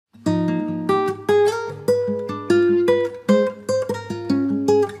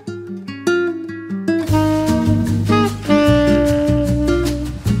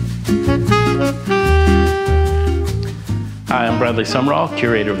Bradley Summerall,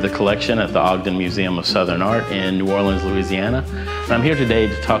 curator of the collection at the Ogden Museum of Southern Art in New Orleans, Louisiana. And I'm here today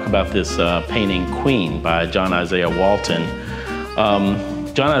to talk about this painting, Queen, by John Isiah Walton.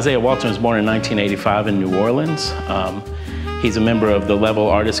 John Isiah Walton was born in 1985 in New Orleans. He's a member of the Level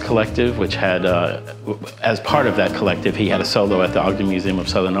Artist Collective, which had, as part of that collective, he had a solo at the Ogden Museum of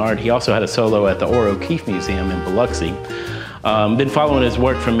Southern Art. He also had a solo at the O'Keeffe Museum in Biloxi. Been following his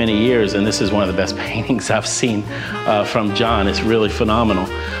work for many years, and this is one of the best paintings I've seen from John. It's really phenomenal.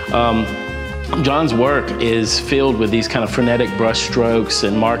 John's work is filled with these kind of frenetic brush strokes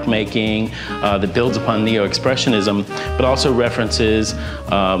and mark making that builds upon neo-expressionism, but also references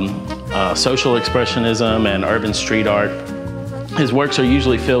social expressionism and urban street art. His works are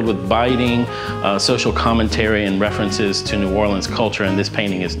usually filled with biting social commentary and references to New Orleans culture, and this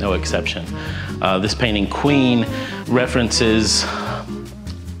painting is no exception. This painting, Queen, references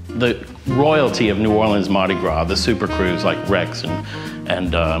the royalty of New Orleans Mardi Gras, the super Krewes like Rex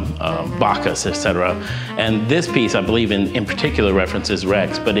and Bacchus, etc. And this piece, I believe, in particular references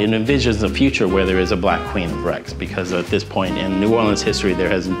Rex, but it envisions a future where there is a black queen of Rex, because at this point in New Orleans history, there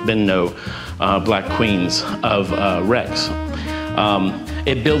has been no black queens of Rex.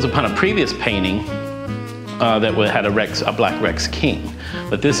 It builds upon a previous painting that had a black Rex king,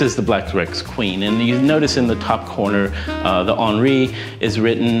 but this is the black Rex queen. And you notice in the top corner, the Henri is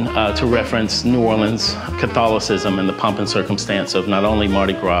written to reference New Orleans Catholicism and the pomp and circumstance of not only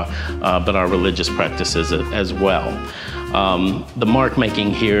Mardi Gras, but our religious practices as well. The mark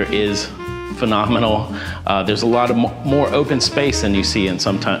making here is phenomenal. There's a lot of more open space than you see in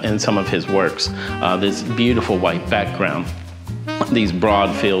some of his works. This beautiful white background, these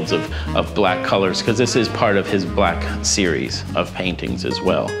broad fields of black colors, because this is part of his black series of paintings as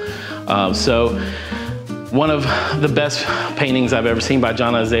well. So one of the best paintings I've ever seen by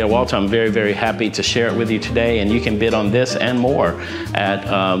John Isiah Walton. I'm very, very happy to share it with you today, and you can bid on this and more at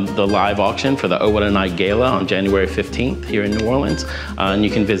the live auction for the Oh What a Night Gala on January 15th here in New Orleans. And you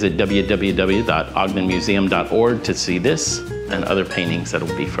can visit www.ogdenmuseum.org to see this and other paintings that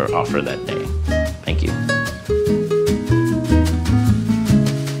will be for offer that day. Thank you.